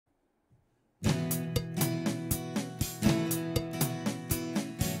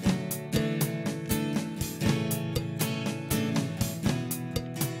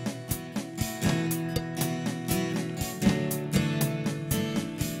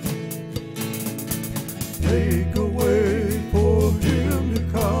make a way for him to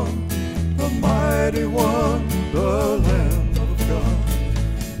come, the mighty one, the Lamb of God.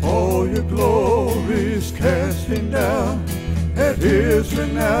 All your glories casting down at his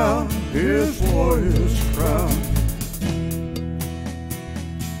renown, his warrior's crown.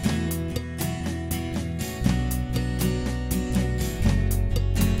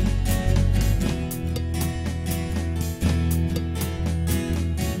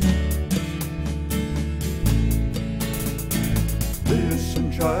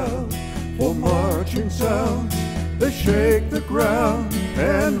 Listen, child, for marching sounds, they shake the ground,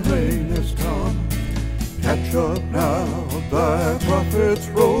 and rain has come. Catch up now, thy prophet's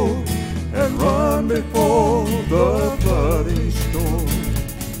robe, and run before the bloody storm.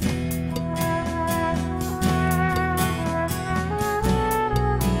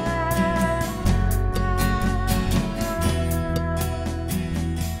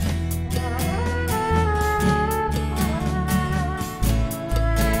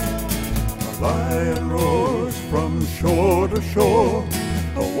 'A lion roars from shore to shore,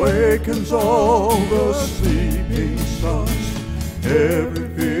 awakens all the sleeping sons. Every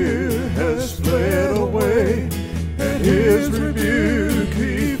fear has fled away, and his rebuke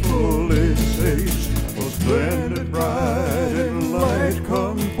he fully saves. O splendid bride in light,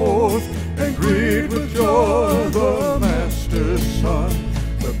 come forth, and greet with joy the Master's Son.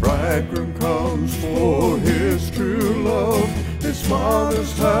 The bridegroom comes for his true love, his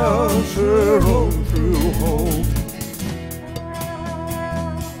Father's house, her own true home.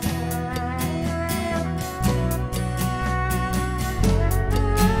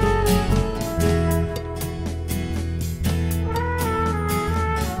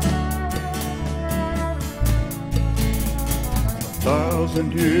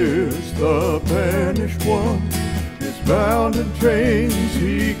 Thousand years the banished one is bound in chains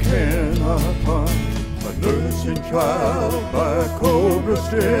he cannot find. A nursing child by cobra's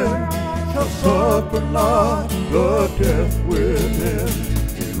den shall suffer not the death within.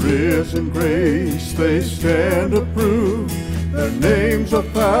 In risen grace they stand approved, their names are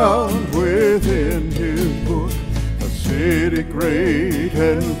found within his book. A city great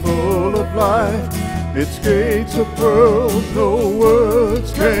and full of light, its gates of pearls no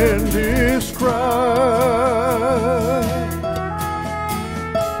words can describe.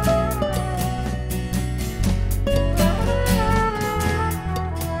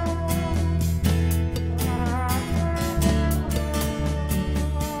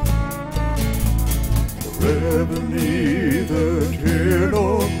 Forever neither tear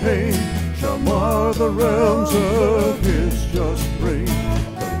nor pain shall mar the realms of his just reign.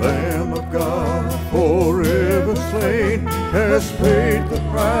 The Lamb of God, forever slain, has paid the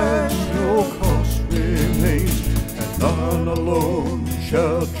price, no cost remains. And none alone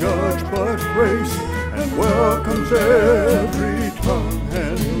shall judge but grace, and welcomes every tongue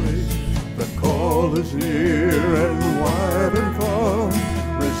and race. The call is near and wide and far,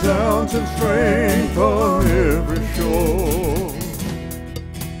 resounds in strength on every shore.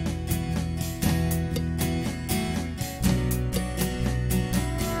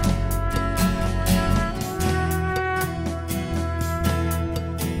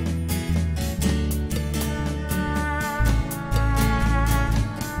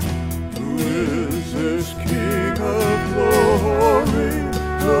 King of glory,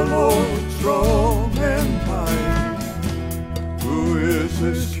 the Lord strong and mighty. Who is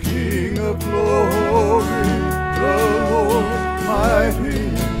this King of glory, the Lord mighty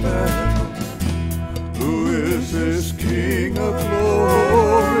in battle? Who is this King of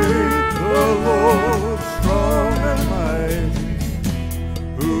glory, the Lord strong and mighty?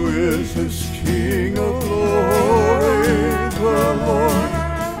 Who is this King of glory, the Lord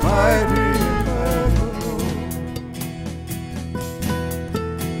mighty?